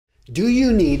Do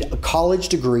you need a college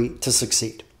degree to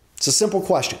succeed? It's a simple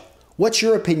question. What's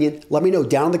your opinion? Let me know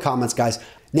down in the comments, guys.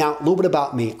 Now, a little bit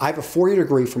about me. I have a 4-year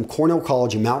degree from Cornell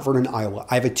College in Mount Vernon, Iowa.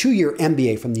 I have a 2-year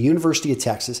MBA from the University of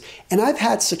Texas, and I've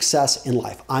had success in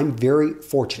life. I'm very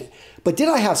fortunate. But did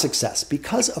I have success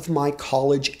because of my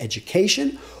college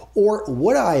education? Or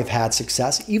would I have had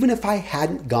success even if I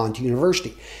hadn't gone to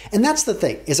university? And that's the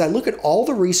thing, is I look at all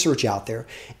the research out there,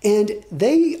 and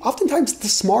they oftentimes the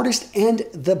smartest and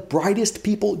the brightest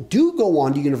people do go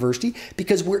on to university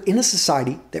because we're in a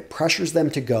society that pressures them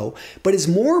to go. But as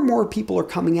more and more people are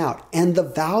coming out, and the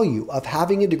value of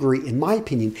having a degree, in my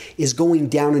opinion, is going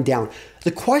down and down,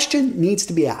 the question needs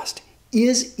to be asked.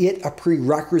 Is it a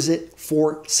prerequisite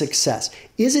for success?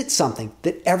 Is it something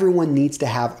that everyone needs to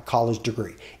have a college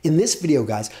degree? In this video,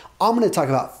 guys, I'm going to talk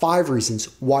about 5 reasons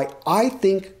why I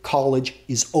think college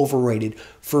is overrated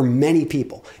for many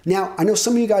people. Now, I know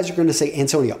some of you guys are going to say,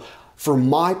 Antonio, for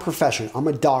my profession, I'm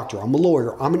a doctor, I'm a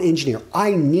lawyer, I'm an engineer,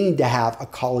 I need to have a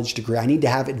college degree. I need to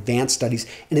have advanced studies.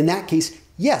 And in that case,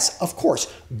 yes, of course,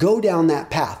 go down that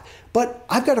path. But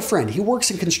I've got a friend, he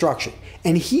works in construction,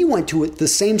 and he went to the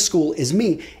same school as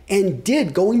me, and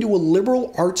did going to a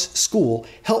liberal arts school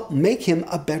help make him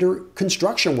a better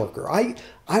construction worker? I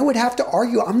would have to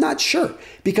argue, I'm not sure,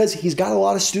 because he's got a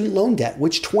lot of student loan debt,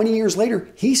 which 20 years later,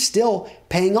 he's still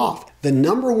paying off. The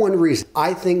number one reason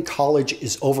I think college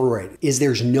is overrated is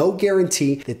there's no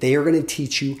guarantee that they are going to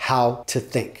teach you how to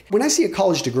think. When I see a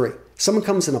college degree, someone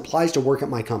comes and applies to work at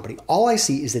my company, all I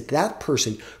see is that that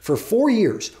person for 4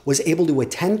 years was able to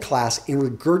attend class and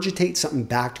regurgitate something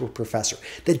back to a professor.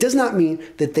 That does not mean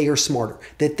that they are smarter,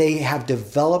 that they have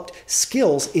developed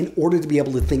skills in order to be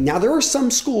able to think. Now, there are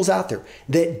some schools out there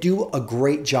that do a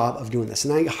great job of doing this,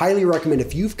 and I highly recommend,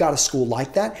 if you've got a school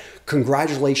like that,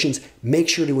 congratulations, make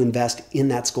sure to invest in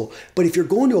that school. But if you're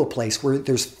going to a place where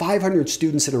there's 500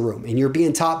 students in a room and you're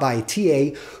being taught by a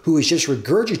TA who is just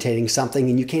regurgitating something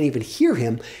and you can't even hear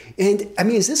him, and I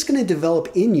mean, is this going to develop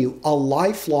in you a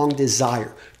lifelong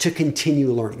desire to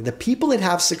continue learning? The people that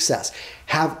have success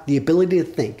have the ability to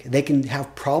think, they can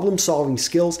have problem solving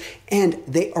skills, and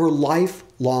they are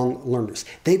lifelong learners.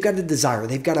 They've got a desire,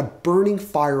 they've got a burning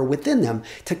fire within them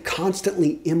to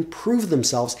constantly improve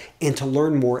themselves and to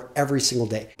learn more every single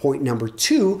day. Point number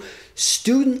 2,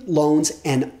 student loans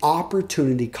and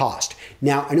opportunity cost.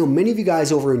 Now, I know many of you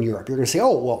guys over in Europe, you're going to say,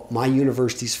 oh, well, my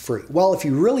university's free. Well, if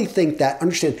you really think that,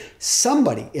 understand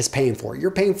somebody is paying for it.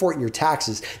 You're paying for it in your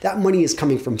taxes. That money is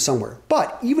coming from somewhere.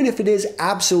 But even if it is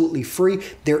absolutely free,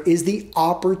 there is the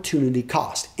opportunity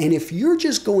cost. And if you're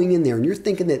just going in there and you're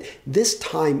thinking that this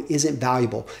time isn't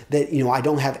valuable, that, I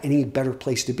don't have any better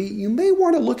place to be, you may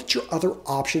want to look at your other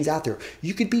options out there.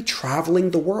 You could be traveling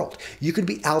the world. You could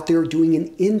be out there doing an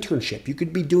internship. You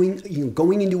could be doing,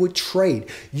 going into a trade.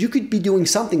 You could be doing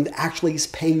something that actually is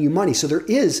paying you money. So there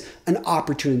is an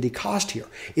opportunity cost here.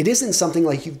 It isn't something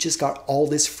like you've just got all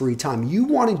this free time. You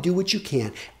want to do what you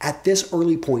can at this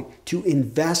early point to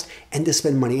invest and to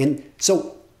spend money. And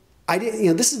so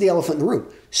this is the elephant in the room.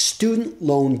 Student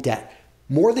loan debt.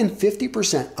 More than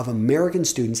 50% of American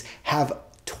students have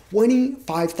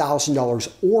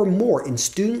 $25,000 or more in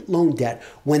student loan debt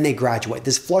when they graduate.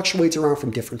 This fluctuates around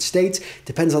from different states,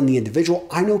 depends on the individual.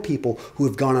 I know people who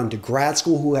have gone on to grad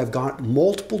school who have got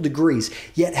multiple degrees,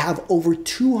 yet have over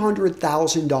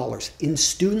 $200,000 in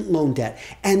student loan debt,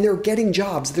 and they're getting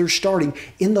jobs. They're starting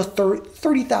in the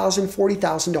 $30,000,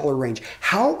 $40,000 range.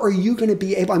 How are you going to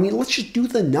be able, let's just do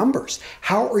the numbers.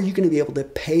 How are you going to be able to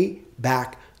pay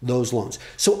back those loans?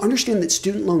 So understand that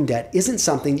student loan debt isn't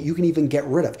something that you can even get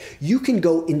rid of. You can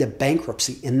go into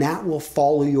bankruptcy, and that will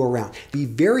follow you around. Be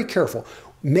very careful.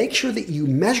 Make sure that you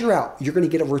measure out, you're going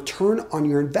to get a return on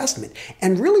your investment,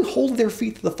 and really hold their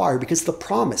feet to the fire, because the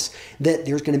promise that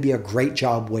there's going to be a great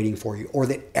job waiting for you, or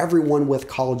that everyone with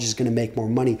college is going to make more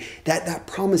money, that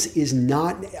promise is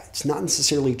not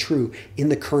necessarily true in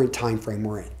the current time frame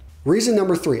we're in. Reason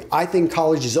number 3, I think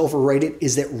college is overrated,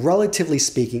 is that relatively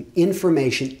speaking,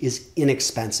 information is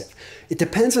inexpensive. It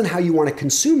depends on how you want to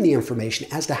consume the information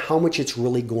as to how much it's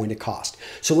really going to cost.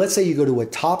 So let's say you go to a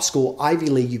top school, Ivy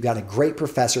League, you've got a great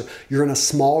professor, you're in a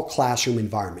small classroom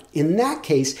environment. In that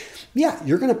case, yeah,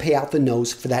 you're going to pay out the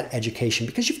nose for that education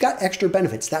because you've got extra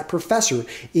benefits. That professor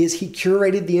he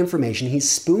curated the information, he's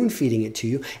spoon feeding it to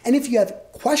you, and if you have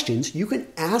questions, you can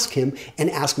ask him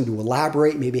and ask him to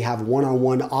elaborate, maybe have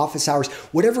one-on-one office hours,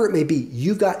 whatever it may be.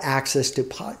 You've got access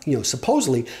to,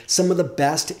 supposedly some of the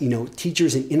best,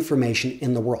 teachers and information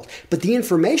in the world. But the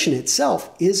information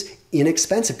itself is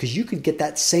inexpensive because you could get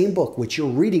that same book, which you're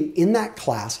reading in that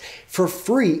class, for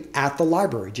free at the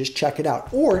library. Just check it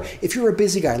out. Or if you're a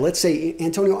busy guy, let's say,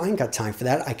 Antonio, I ain't got time for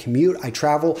that. I commute, I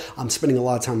travel, I'm spending a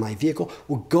lot of time in my vehicle.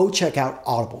 Well, go check out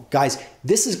Audible. Guys,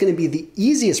 this is going to be the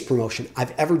easiest promotion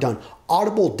I've ever done.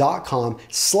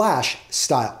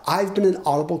 Audible.com/style. I've been an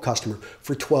Audible customer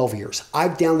for 12 years.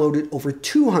 I've downloaded over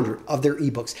 200 of their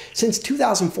ebooks. Since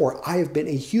 2004, I have been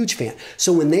a huge fan.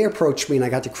 So when they approached me and I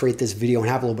got to create this video and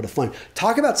have a little bit of fun,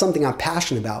 talk about something I'm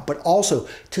passionate about, but also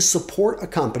to support a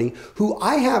company who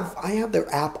I have their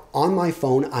app on my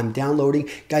phone. I'm downloading.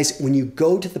 Guys, when you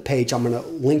go to the page, I'm going to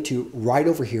link to right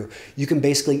over here. You can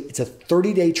basically, it's a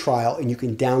 30-day trial and you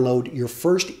can download your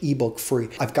first ebook free.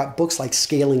 I've got books like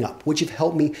Scaling Up, which have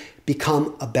helped me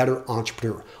become a better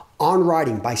entrepreneur. On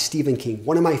Writing by Stephen King,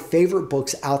 one of my favorite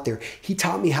books out there. He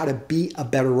taught me how to be a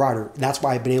better writer. That's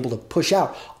why I've been able to push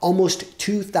out almost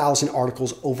 2,000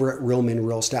 articles over at Real Men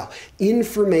Real Style.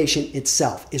 Information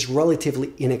itself is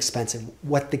relatively inexpensive.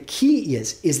 What the key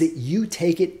is that you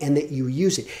take it and that you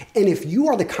use it. And if you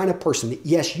are the kind of person that,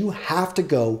 yes, you have to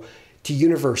go to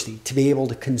university to be able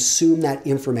to consume that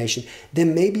information,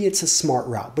 then maybe it's a smart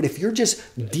route. But if you're just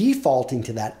defaulting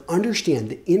to that, understand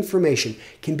that information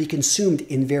can be consumed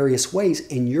in various ways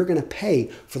and you're going to pay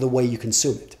for the way you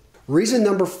consume it. Reason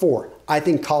number 4, I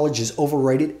think college is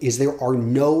overrated, is there are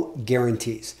no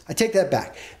guarantees. I take that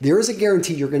back. There is a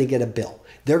guarantee you're going to get a bill.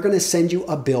 They're going to send you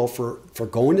a bill for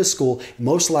going to school.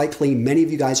 Most likely, many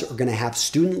of you guys are going to have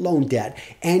student loan debt,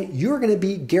 and you're going to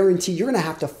be guaranteed, you're going to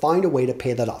have to find a way to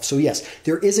pay that off. So yes,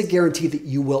 there is a guarantee that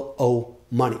you will owe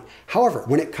money. However,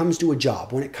 when it comes to a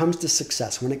job, when it comes to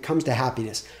success, when it comes to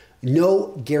happiness,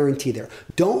 no guarantee there.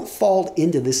 Don't fall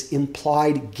into this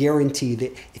implied guarantee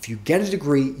that if you get a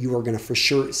degree, you are going to for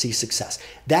sure see success.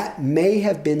 That may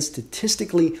have been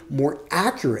statistically more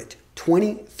accurate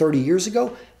 20, 30 years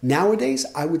ago. Nowadays,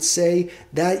 I would say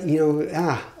that,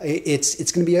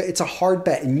 it's going to be it's a hard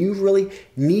bet, and you really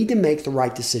need to make the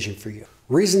right decision for you.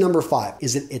 Reason number 5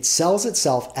 is that it sells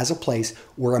itself as a place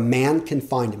where a man can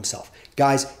find himself.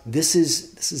 Guys, this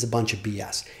is a bunch of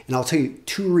BS. And I'll tell you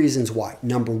 2 reasons why.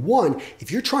 Number 1,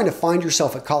 if you're trying to find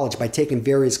yourself at college by taking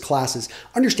various classes,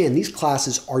 understand these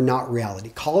classes are not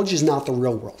reality. College is not the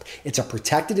real world. It's a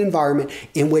protected environment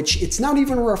in which it's not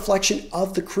even a reflection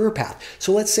of the career path.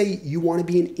 So let's say you want to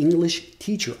be an English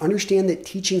teacher. Understand that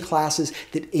teaching classes,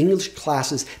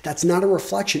 that's not a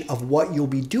reflection of what you'll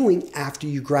be doing after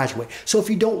you graduate. So if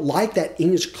you don't like that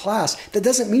English class, that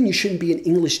doesn't mean you shouldn't be an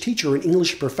English teacher or an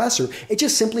English professor. It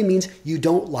just simply means you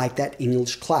don't like that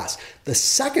English class. The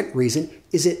second reason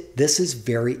is that this is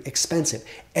very expensive.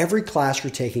 Every class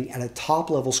you're taking at a top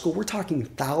level school, we're talking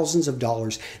thousands of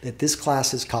dollars that this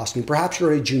class is costing. Perhaps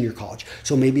you're at a junior college,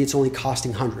 so maybe it's only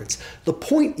costing hundreds. The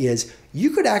point is,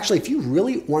 you could actually, if you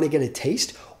really want to get a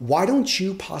taste, why don't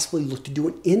you possibly look to do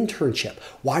an internship?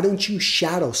 Why don't you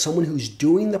shadow someone who's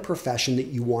doing the profession that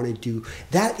you want to do?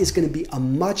 That is going to be a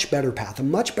much better path, a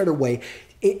much better way.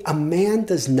 A man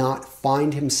does not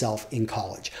find himself in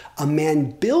college. A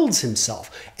man builds himself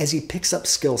as he picks up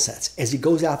skill sets, as he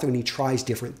goes out there and he tries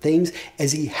different things,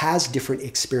 as he has different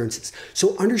experiences.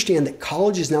 So understand that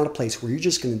college is not a place where you're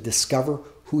just going to discover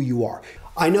who you are.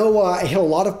 I know I hit a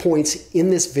lot of points in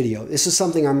this video. This is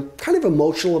something I'm kind of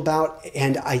emotional about,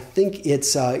 and I think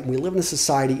it's, we live in a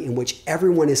society in which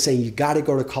everyone is saying you got to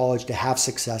go to college to have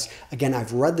success. Again,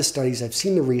 I've read the studies, I've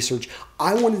seen the research.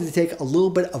 I wanted to take a little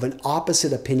bit of an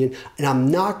opposite opinion, and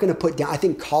I'm not going to put down, I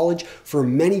think college for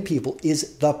many people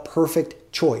is the perfect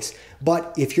choice.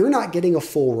 But if you're not getting a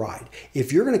full ride,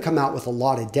 if you're going to come out with a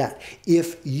lot of debt,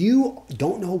 if you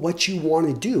don't know what you want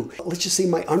to do, let's just say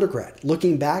my undergrad,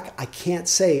 looking back, I can't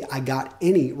say I got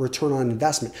any return on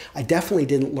investment. I definitely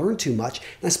didn't learn too much,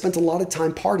 and I spent a lot of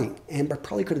time partying, and I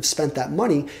probably could have spent that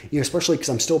money, especially because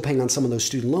I'm still paying on some of those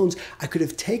student loans. I could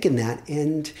have taken that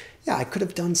and I could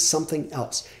have done something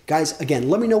else. Guys, again,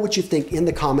 let me know what you think in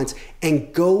the comments,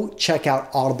 and go check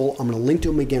out Audible. I'm going to link to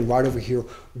them again right over here.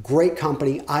 Great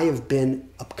company. I have been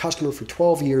a customer for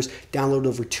 12 years, downloaded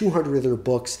over 200 of their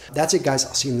books. That's it, guys.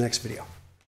 I'll see you in the next video.